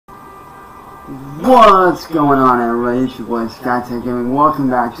What's going on, everybody? It's your boy SKYTECH Gaming. Welcome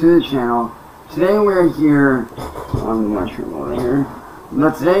back to the channel. Today we're here. I'm not sure over here,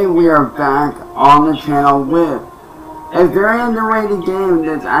 but today we are back on the channel with a very underrated game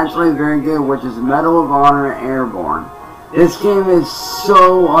that's actually very good, which is Medal of Honor Airborne. This game is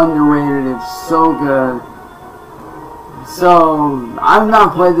so underrated. It's so good. So I've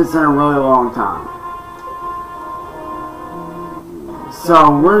not played this in a really long time.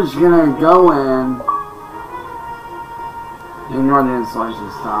 So we're just gonna go in, ignore the installation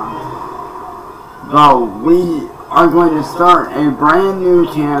stuff, but we are going to start a brand new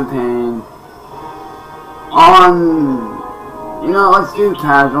campaign on, let's do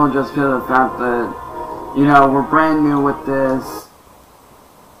casual just because of the fact that, we're brand new with this.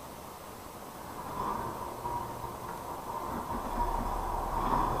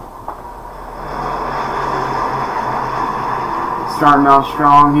 Starting out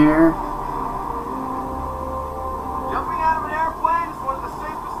strong here. Jumping out of an airplane is one of the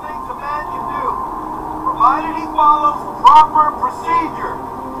safest things a man can do, provided he follows proper procedure.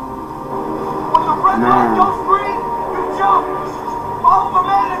 When the red light goes green, you jump. Follow the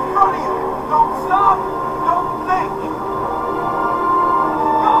man in front of you. Don't stop. Don't think.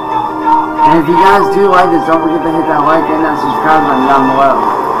 Go, go, go, go. And if you guys do like this, don't forget to hit that like and that subscribe button down below.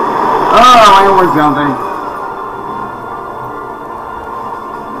 Oh, and we're jumping.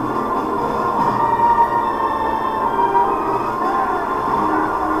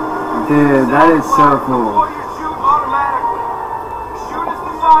 Dude, that is so cool. Before you shoot automatically. The chute is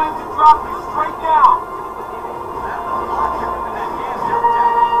designed to drop you straight down. If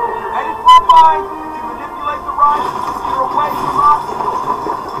you're headed for a mine, you can manipulate the ride to steer away from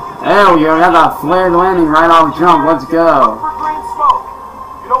obstacles. There we go, got that flared landing right off jump. Let's go. Look for green smoke.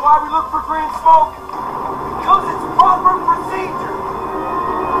 You know why we look for green smoke? Because it's proper procedure.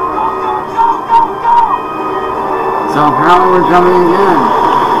 Go, go, go, go, go! So apparently we're jumping again.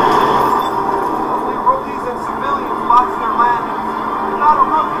 Watch their landings. You're not a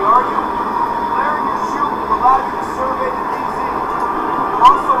rookie, are you? Flaring your chute will allow you to survey the DZ. It'll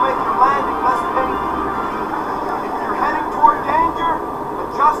also make your landing less painful. If you're heading toward danger,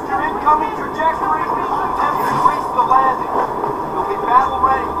 adjust your incoming trajectory and attempt to increase the landing. You'll be battle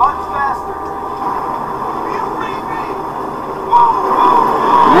ready much faster. You free me! Whoa, whoa,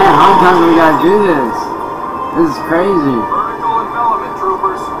 whoa. Man, how many times do we gotta do this? This is crazy. Vertical envelopment,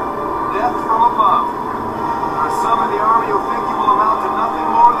 troopers. Death from above. Some in the Army who think you will amount to nothing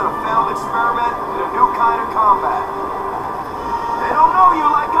more than a failed experiment in a new kind of combat. They don't know you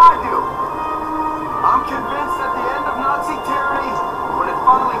like I do. I'm convinced that the end of Nazi tyranny, when it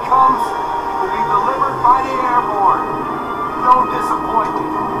finally comes, will be delivered by the airborne. Don't disappoint me.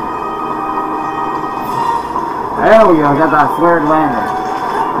 There we go, got that flared landing.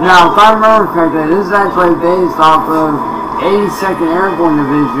 Now, if I remember correctly, this is actually based off of 82nd Airborne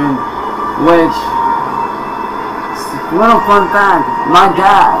Division, which... Little fun fact, my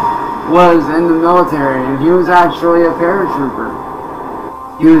dad was in the military and he was actually a paratrooper.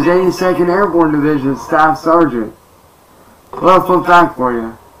 He was 82nd Airborne Division Staff Sergeant. Little fun fact for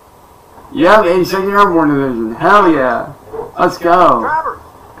you. Yep, 82nd Airborne Division. Hell yeah. Let's go. Driver.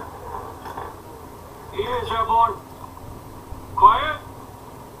 Here is Airborne. Quiet.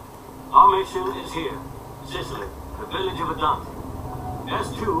 Our mission is here. Sicily, the village of Adante.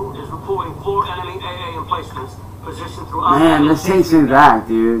 S2 is reporting 4 enemy AA emplacements. Man, this takes me back,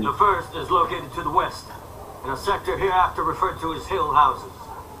 dude. The first is located to the west, in a sector hereafter referred to as hill houses.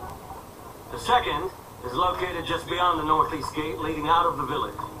 The second is located just beyond the northeast gate leading out of the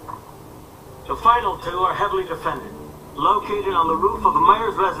village. The final 2 are heavily defended, located on the roof of the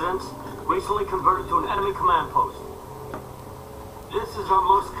mayor's residence, recently converted to an enemy command post. This is our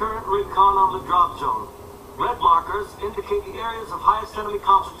most current recon on the drop zone. Red markers indicate the areas of highest enemy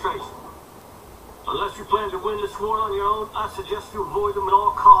concentration. Unless you plan to win this war on your own, I suggest you avoid them at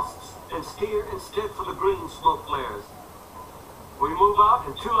all costs and steer instead for the green smoke flares. We move out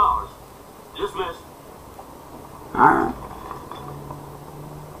in 2 hours. Dismissed. Alright.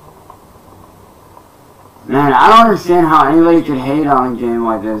 Man, I don't understand how anybody could hate on a game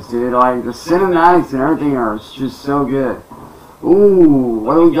like this, dude. Like, the cinematics and everything are just so good. Ooh,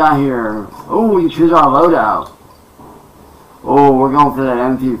 what do we got here? Ooh, we can choose our loadout. Oh, we're going for that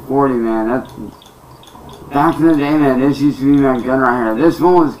MP40, man. That's... Back in the day, man, this used to be my gun right here. This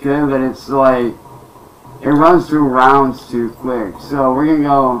one was good, but it's like, it runs through rounds too quick. So we're gonna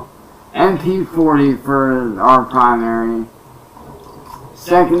go MP40 for our primary.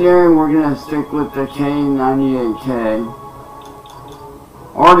 Secondary, we're gonna stick with the K98K.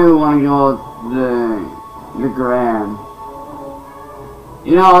 Or do we want to go with the Grand?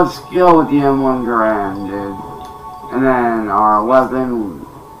 You know, let's go with the M1 Garand, dude. And then our weapon,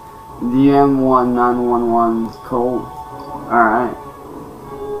 the M1911 Colt. Alright.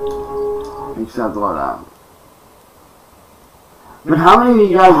 Except what up. But how many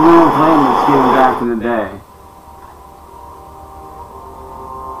of you guys remember playing this game back in the day?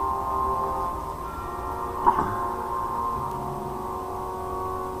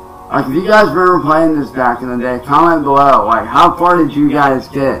 Like, if you guys remember playing this back in the day, comment below. Like, how far did you guys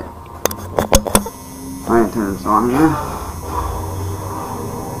get? I'm gonna turn this on here.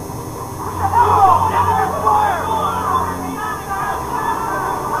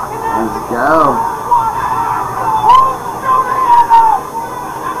 Let's go.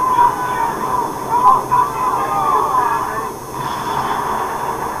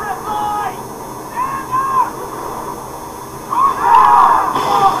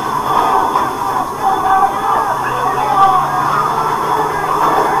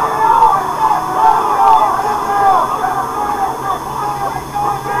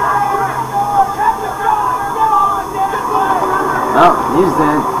 Oh, he's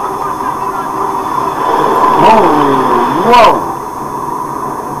dead. Holy, whoa!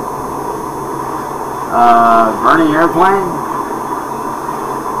 Burning airplane?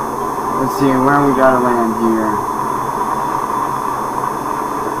 Let's see, where we gotta land here.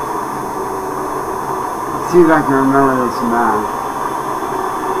 Let's see if I can remember this map.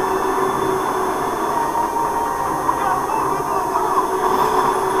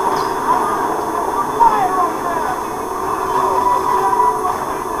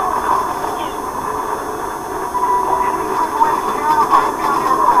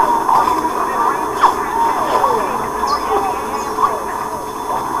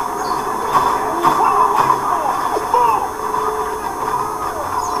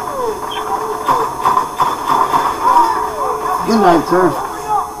 Good night, sir.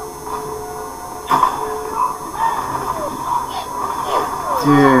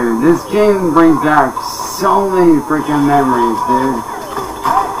 Dude, this game brings back so many freaking memories, dude.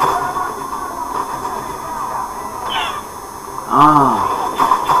 Ah.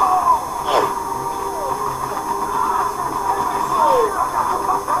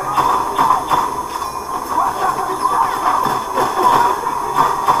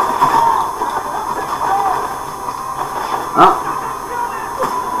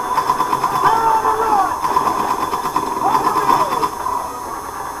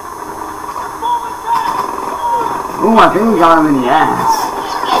 Ooh, I think we got him in the ass.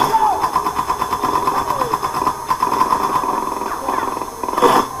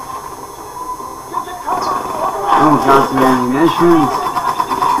 Oh, got some ammunition.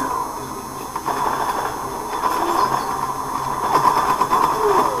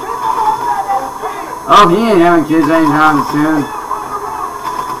 Oh, he ain't having kids anytime soon.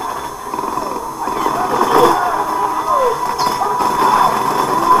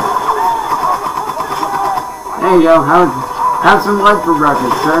 There you go, have some lunch for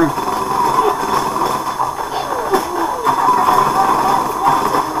breakfast, sir.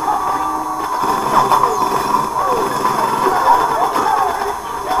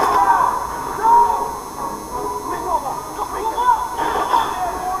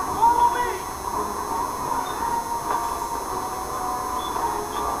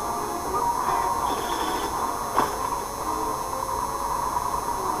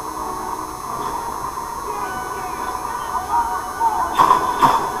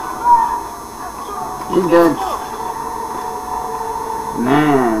 He's dead.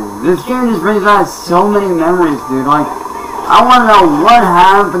 Man, this game just brings back so many memories, dude. Like, I want to know what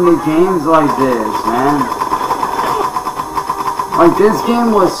happened to games like this, man. Like, this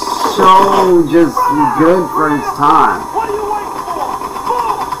game was so just good for its time.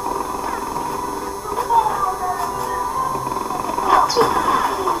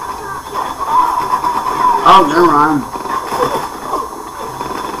 Oh, never mind.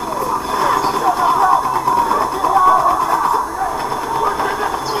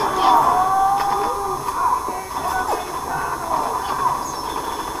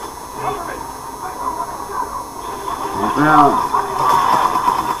 Now,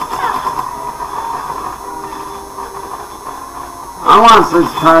 I'm honestly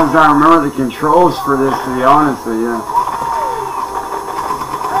surprised I remember the controls for this, to be honest with you.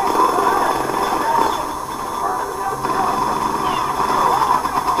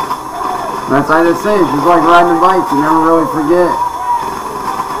 That's like I say, it's just like riding a bike, you never really forget.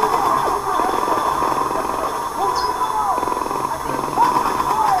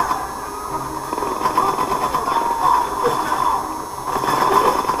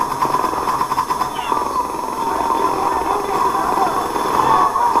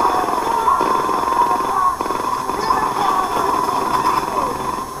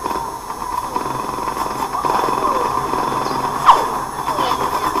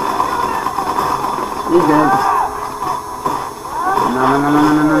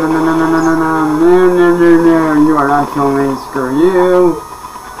 You are not killing me. Screw you.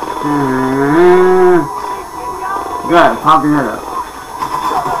 Good. Pop your head up.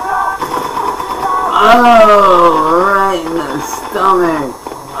 Oh, right in the stomach.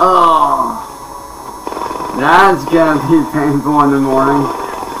 Oh, that's gonna be painful in the morning.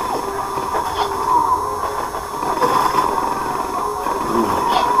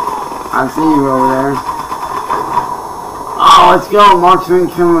 I see you over there. Oh, let's go, marksman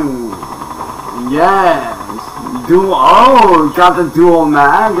killing. Yes. Dual. Oh, got the dual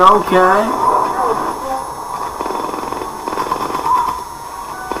mag. Okay.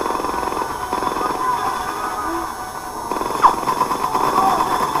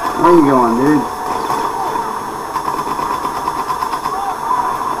 Where you going, dude?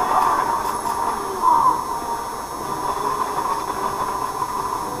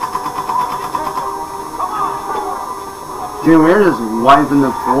 Dude, we're just wiping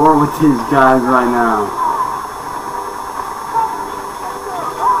the floor with these guys right now.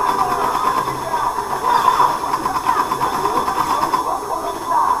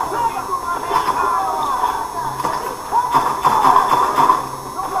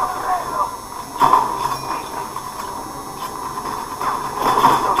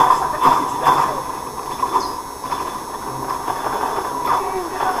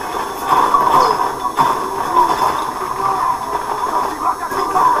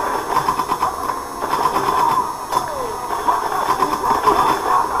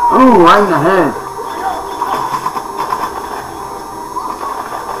 Ooh, right in the head.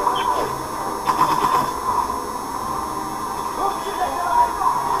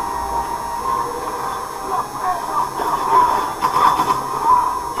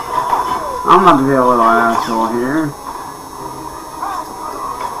 I'm about to be a little asshole here.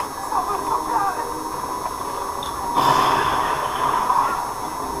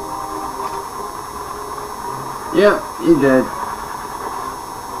 Yep, he did.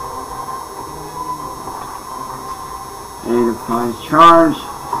 Nice charge.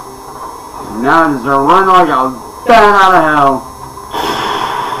 And now just a run like a bat out of hell.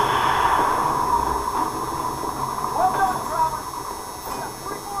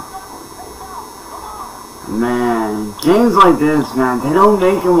 Man, games like this, man, they don't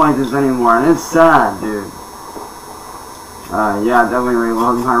make them like this anymore, and it's sad, dude. Yeah, definitely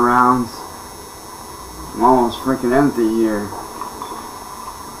reload my rounds. I'm almost freaking empty here.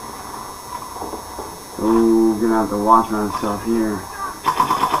 Ooh, gonna have to watch myself here.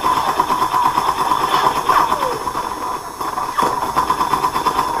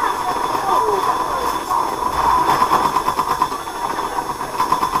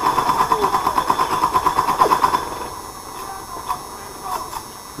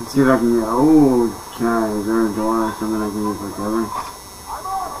 Let's see if I can get. Oh, okay. Is there a door or something I can use for cover?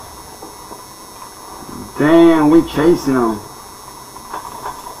 Damn, we chasing them.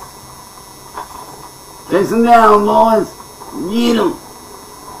 Chase them down, boys. Get them.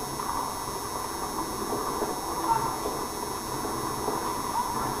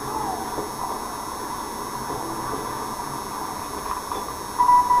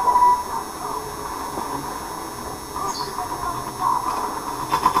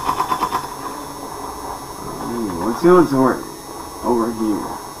 Let's see what's over here.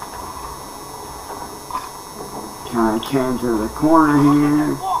 Kind of came to the corner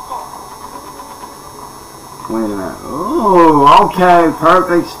here. Wait a minute. Oh, okay,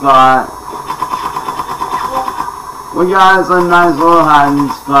 perfect spot. We got us a nice little hiding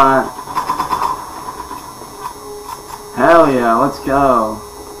spot. Hell yeah, let's go.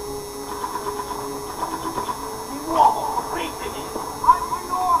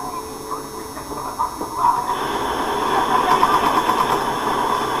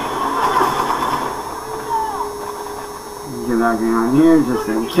 Get back in here just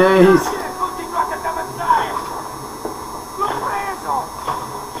in case.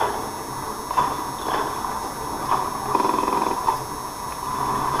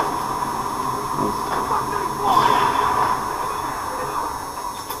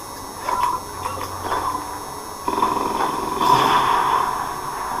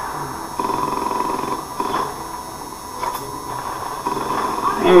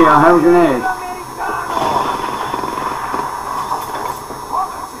 Here you go, have a grenade.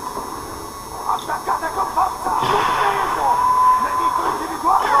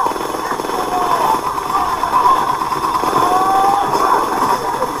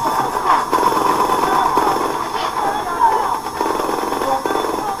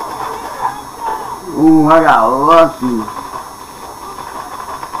 Ooh, I got lucky.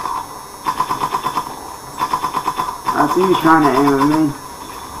 That's I see you trying to aim at me.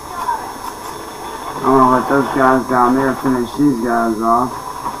 I'm gonna let those guys down there finish these guys off.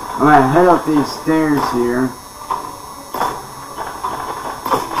 I'm gonna head up these stairs here.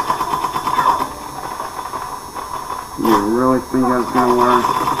 You really think that's gonna work?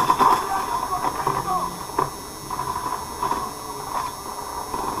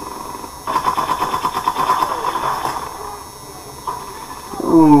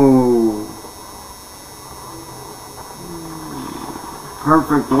 Ooh.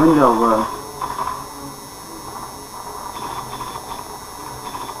 Perfect window look.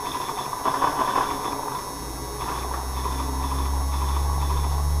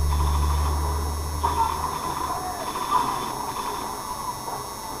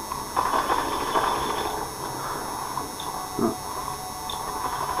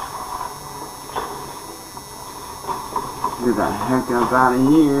 Get the heck up out of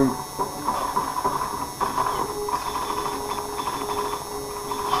here.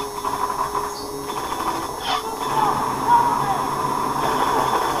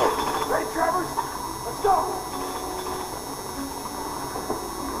 Ready, Travers? Let's go!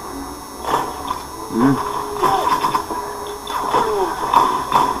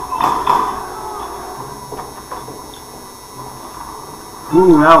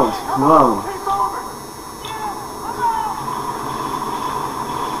 Ooh, that was close.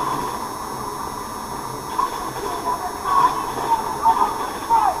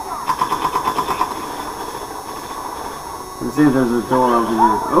 Let's see if there's a door over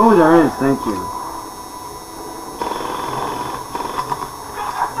here. Oh, there is, thank you.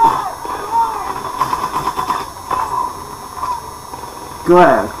 Go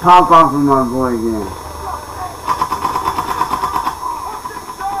ahead, pop off of my boy again.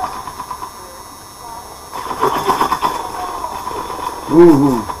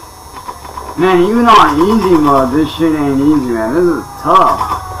 Ooh. Man, even on easy mode, this shit ain't easy, man. This is tough.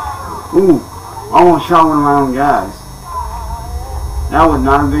 Ooh, almost shot one of my own guys. That would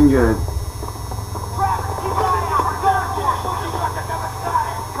not have been good.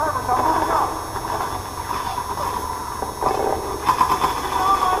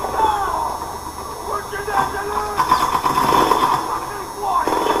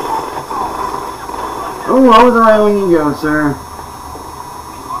 Oh, over the right when you go, sir.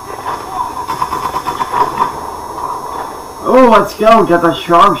 Oh, let's go. Get the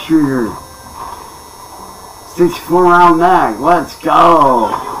sharpshooter. 64 round mag. Let's go.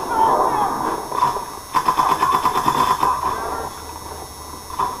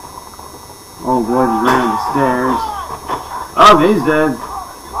 Oh, boy, he ran the stairs. Oh, he's dead.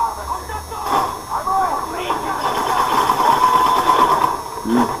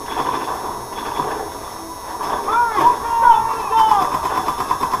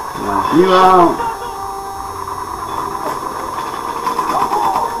 Knock you out.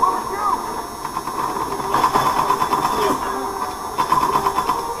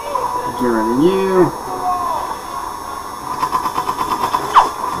 Get rid of you.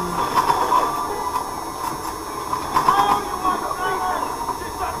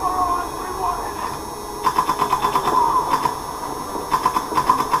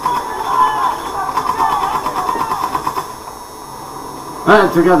 I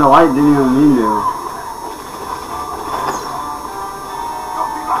took out the light, didn't even mean to.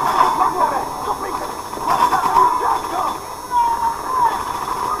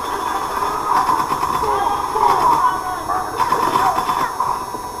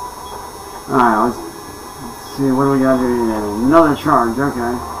 Alright, let's see, what do we gotta do here? Another charge,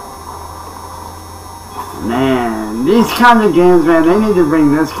 okay. Man, these kinds of games, man, they need to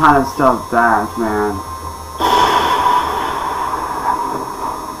bring this kind of stuff back, man.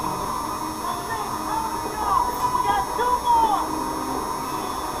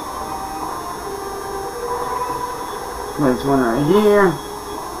 Place one right here.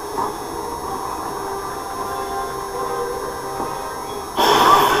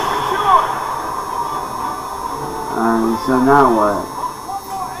 So now what? One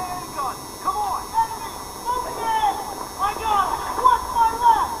more handgun! Come on! Move again! I got it! What's my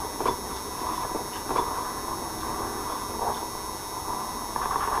left?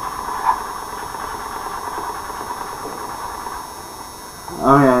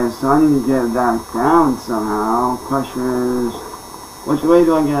 Okay, so I need to get back down somehow. Question is, which way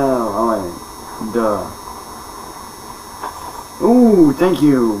do I go? Oh wait, duh. Ooh, thank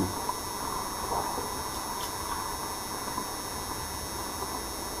you.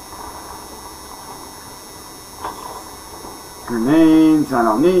 Grenades, I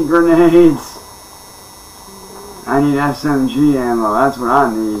don't need grenades. I need SMG ammo, that's what I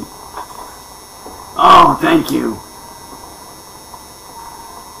need. Oh, thank you.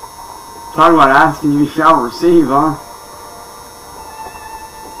 Talk about asking, you shall receive, huh?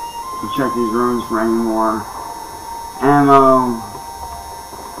 We'll check these rooms for any more ammo.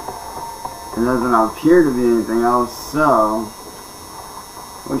 There doesn't appear to be anything else, so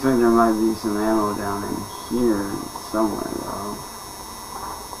looks like there might be some ammo down in here somewhere, though.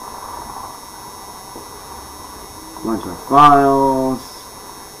 Bunch of files.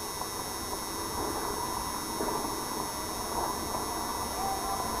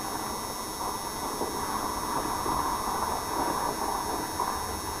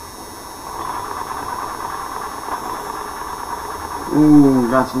 Ooh,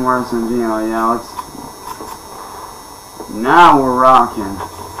 got some more SMG ammo. Yeah, let's. Now we're rocking.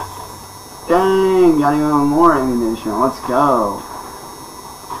 Dang, got even more ammunition. Let's go.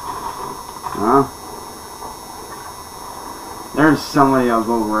 Huh? There's somebody up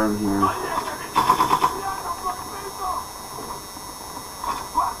over in here.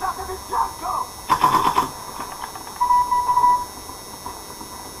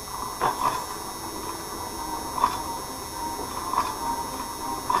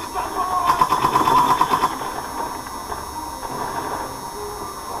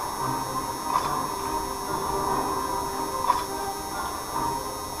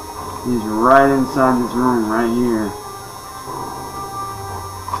 He's right inside this room, right here.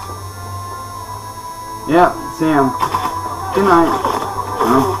 Yep, see him. Good night.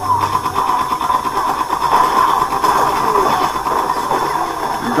 No.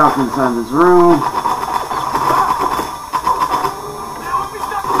 Duck inside this room.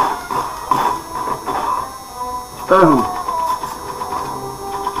 Boom.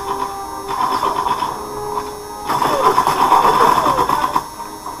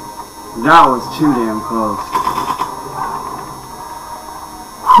 That was too damn close.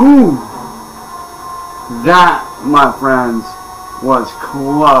 Whew! That, my friends, was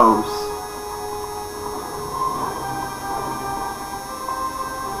close.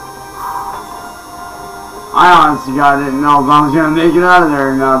 I honestly didn't know if I was gonna make it out of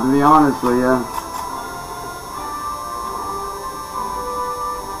there or not, to be honest with you.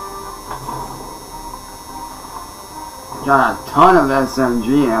 Got a ton of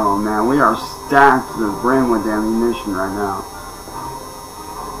SMG ammo, man. We are stacked to the brim with ammunition right now.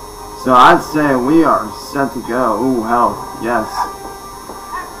 So I'd say we are set to go. Ooh, health. Yes.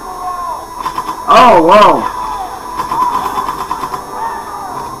 Oh, whoa.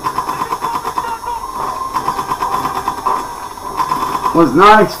 Was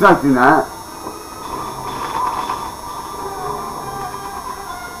not expecting that.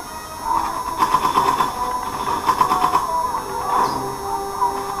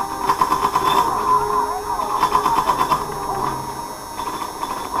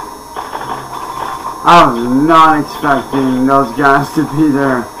 I was not expecting those guys to be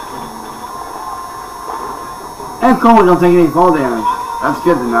there. And cool, we don't take any fall damage. That's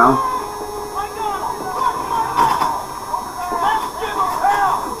good to know.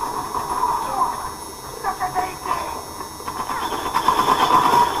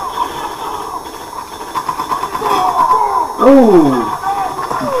 Ooh!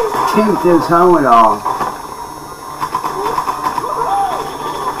 Kinked his helmet off.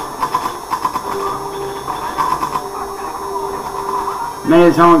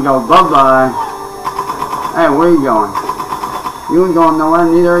 Made someone go bye-bye. Hey, where are you going? You ain't going nowhere,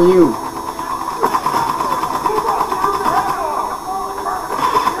 neither are you.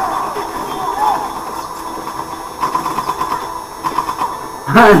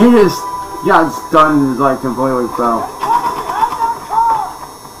 He just got stunned and like completely fell.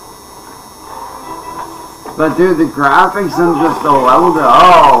 But dude, the graphics and just the level to...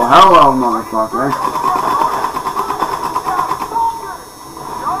 Oh, hello, motherfucker.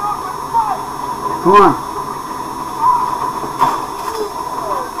 Come on.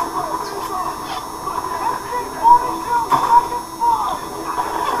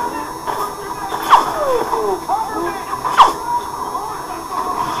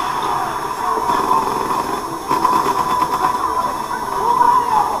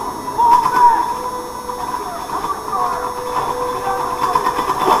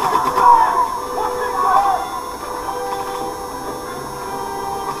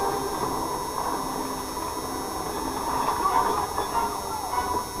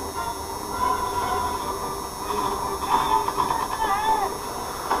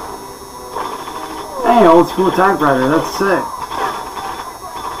 Hey, old school typewriter, that's sick.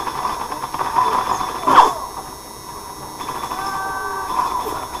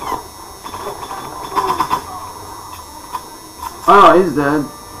 Oh, he's dead.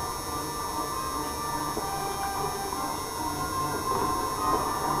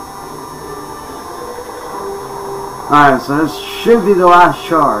 Alright, so this should be the last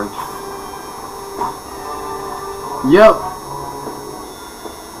charge. Yep.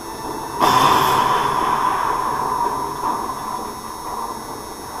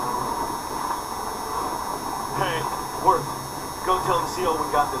 Hey, Worth. Go tell the CO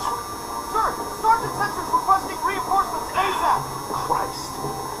we got this one. Sir, Sergeant Sensors requesting reinforcements ASAP. Christ.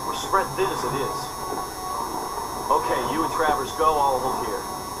 We're spread thin as it is. Okay, you and Travers go, I'll hold here.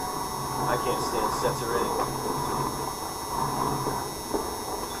 I can't stand Setzer anyway.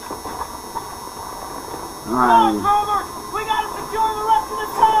 Alright. We gotta secure the rest of the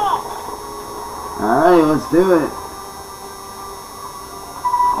town! Alright, let's do it.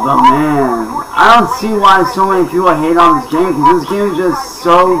 But man, I don't see why so many people hate on this game, because this game is just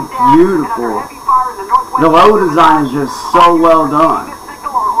so beautiful. The level design is just so well done.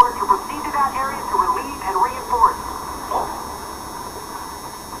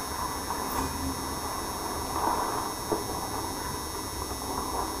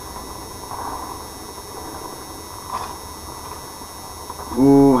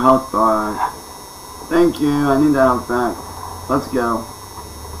 Ooh, health bar. Thank you, I need that health back. Let's go.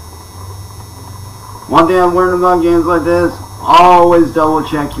 One thing I've learned about games like this, always double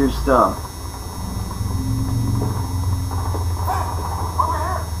check your stuff.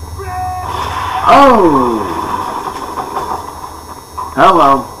 Oh!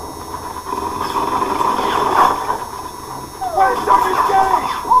 Hello.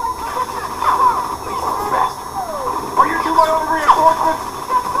 Are you two my own reinforcements?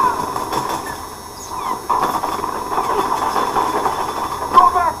 Go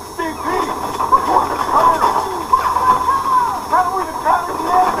back to CP! Report to the colonel! How do we encounter the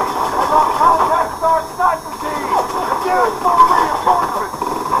enemy? I lost contact with our sniper team! Again, more reinforcements!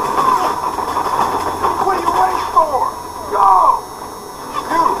 What are you waiting for? Go!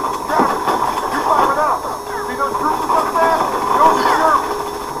 You, Travis, you fire it up! See those troopers up there? Those are Germans!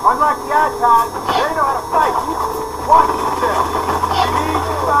 Unlike the Italians, they know how to fight! Watch yourself! We need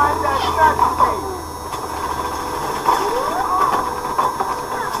to find that sniper team!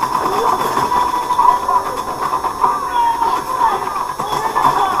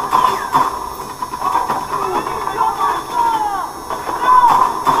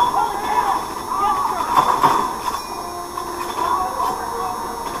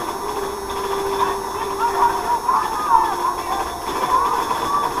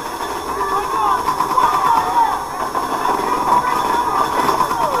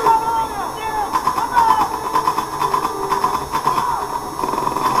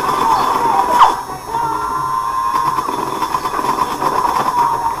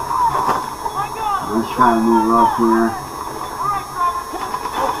 Let's try to move up here.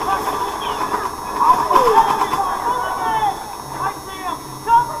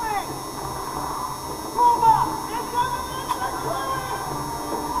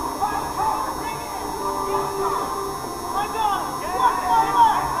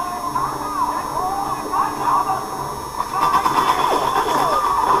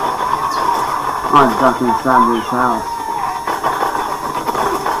 I'm stuck inside this house.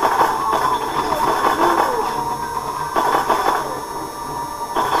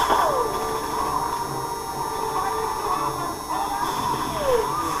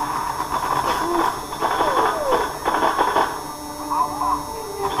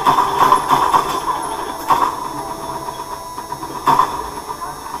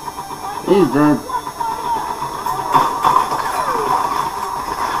 He's dead.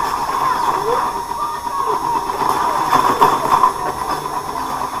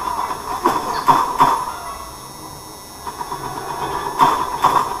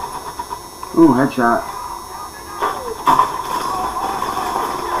 Ooh, headshot.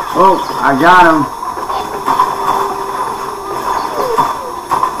 Oh, I got him.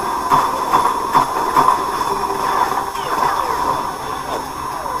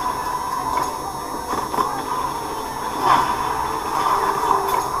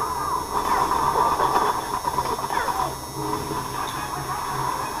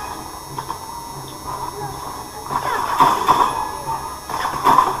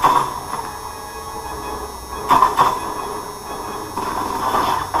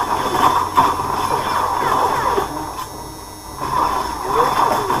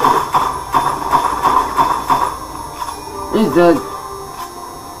 He's dead.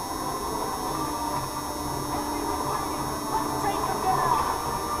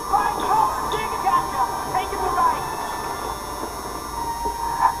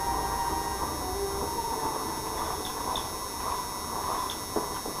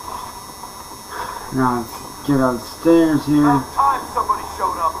 Now let's get upstairs here. About time somebody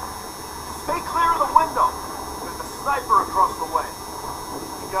showed up. Stay clear of the window. There's a sniper across the way.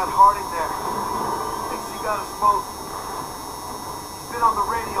 He got Harding there. Thinks he got us both. He's been on the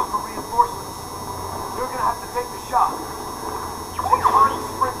radio for reinforcements. You're gonna have to take the shot. Take Harding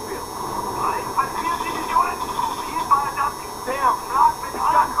Springfield. Damn! He's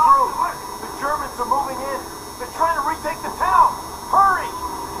gotten through. The Germans are moving in. They're trying to retake the town. Hurry!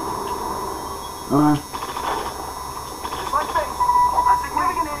 Alright. Like this. A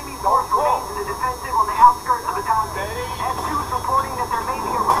significant enemy force remains in the defensive on the outskirts of the town. S2 is reporting that there may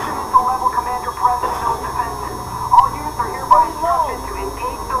be a regimental level commander present in those defenses. All units are hereby instructed to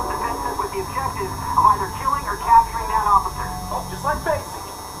engage those defenses with the objective of either killing or capturing that officer. Oh, just like basic.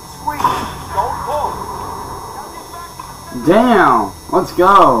 Squeeze. Don't pull. Damn! Let's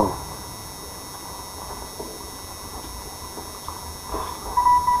go!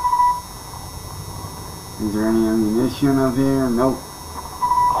 Is there any ammunition up here? Nope.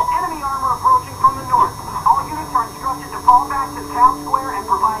 Enemy armor approaching from the north. All units are instructed to fall back to Town Square and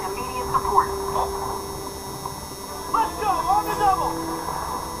provide immediate support. Let's go. On the double.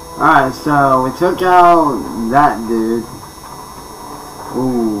 Alright, so we took out that dude.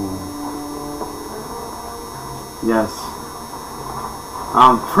 Ooh. Yes.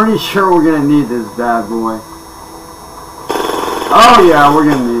 I'm pretty sure we're gonna need this bad boy. Oh yeah, we're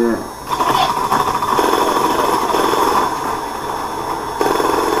gonna need it.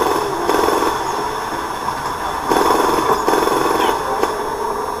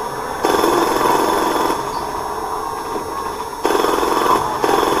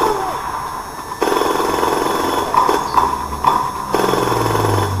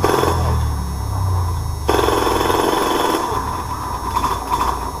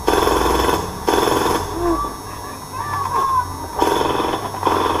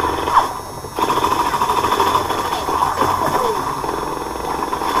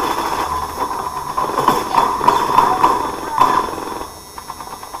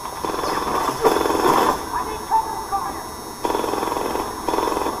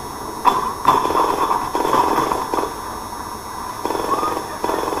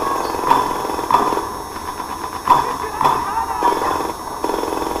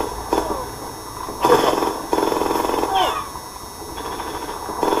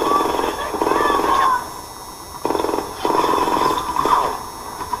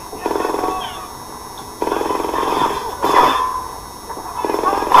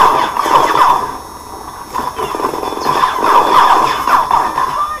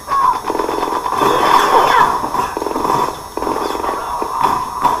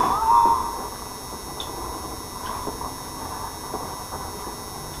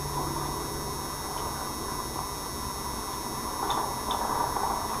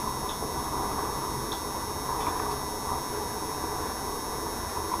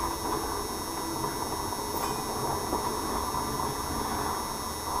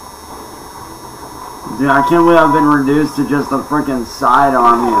 Dude, I can't believe I've been reduced to just a freaking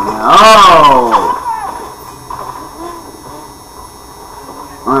sidearm here, man. Oh!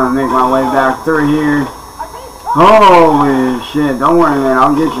 I'm gonna make my way back through here. Holy shit, don't worry, man,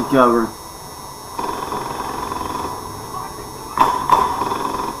 I'll get you covered.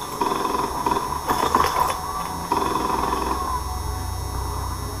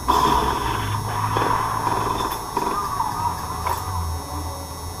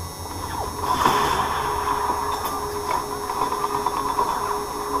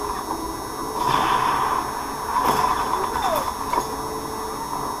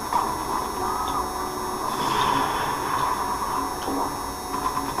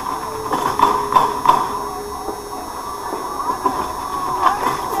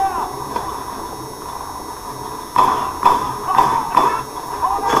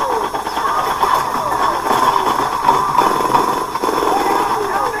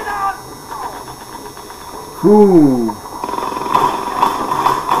 Ooh.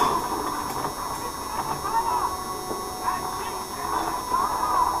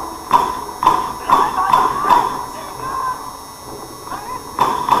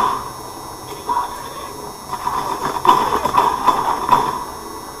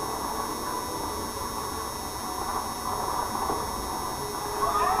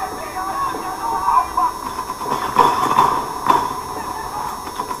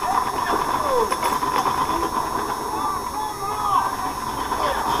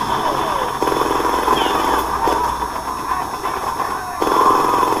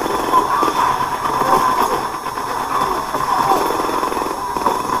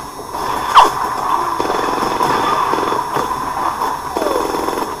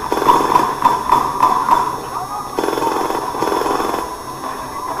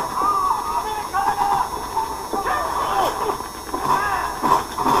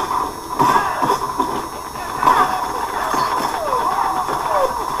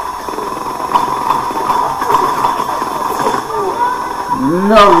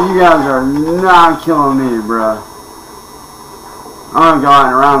 No, you guys are not killing me, bruh. I'm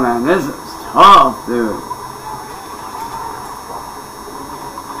going around, man. This is tough, dude.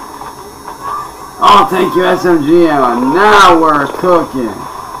 Oh, thank you, SMG ammo. Now we're cooking.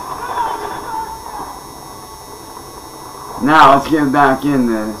 Now, let's get back in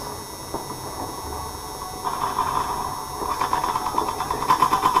this.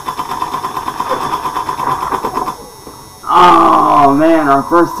 Oh, man, our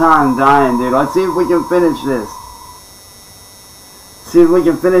first time dying, dude. Let's see if we can finish this. See if we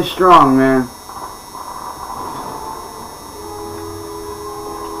can finish strong, man.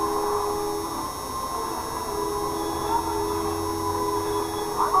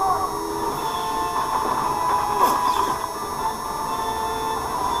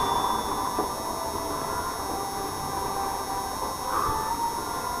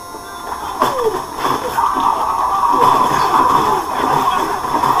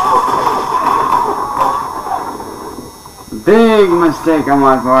 Big mistake on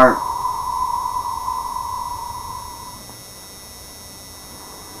my part.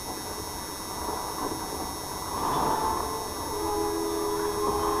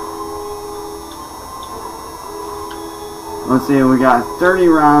 Let's see, we got 30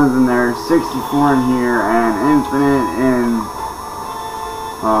 rounds in there, 64 in here, and infinite in...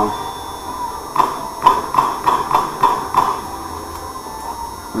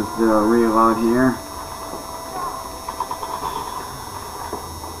 let's do a reload here.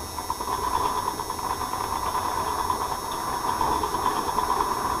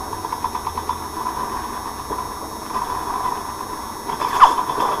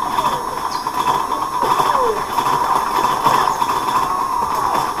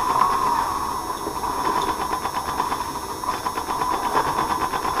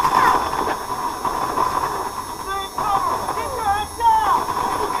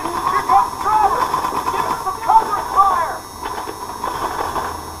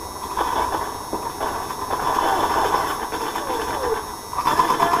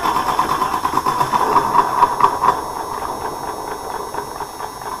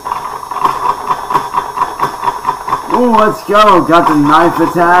 Ooh, let's go. Got the knife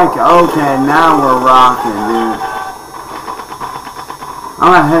attack. Okay, now we're rocking, dude.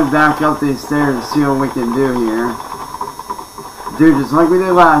 I'm gonna head back up these stairs to see what we can do here. Dude, just like we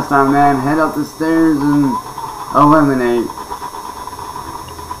did last time, man. Head up the stairs and eliminate.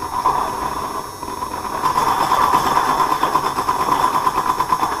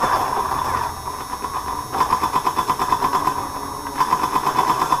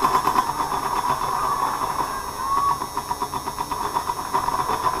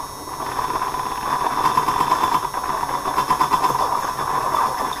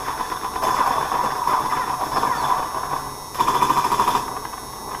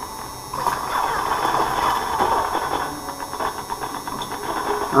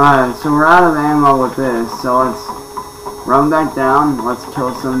 Alright, so we're out of ammo with this, so let's run back down, let's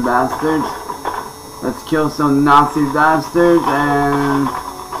kill some bastards, let's kill some Nazi bastards, and...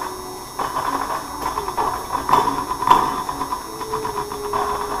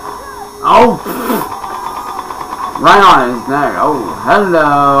 oh! Right on his neck, oh,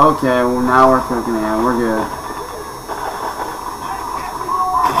 hello, okay, well now we're cooking it, we're good.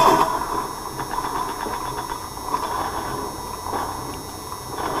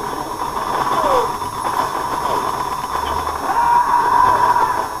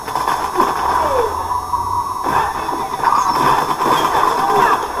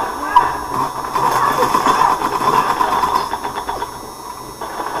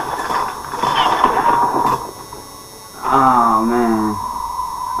 Oh, man.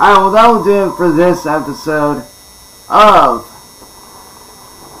 Alright, well, that will do it for this episode of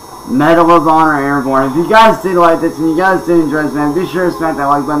Medal of Honor Airborne. If you guys did like this and you guys did enjoy this, man, be sure to smack that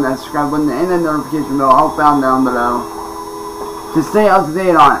like button, that subscribe button, and that notification bell all found down below to stay up to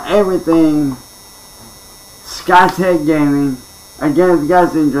date on everything SKYTECH Gaming. Again, if you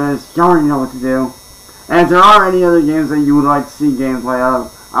guys did enjoy this, you already know what to do. And if there are any other games that you would like to see gameplay of,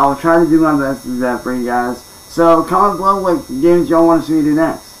 I will try to do my best to do that for you guys. So comment below what games y'all want to see me do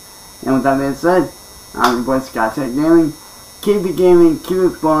next. And with that being said, I'm your boy SKYTECH Gaming. Keep it gaming, keep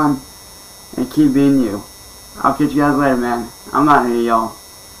it fun, and keep being you. I'll catch you guys later, man. I'm out of here, y'all.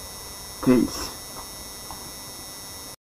 Peace.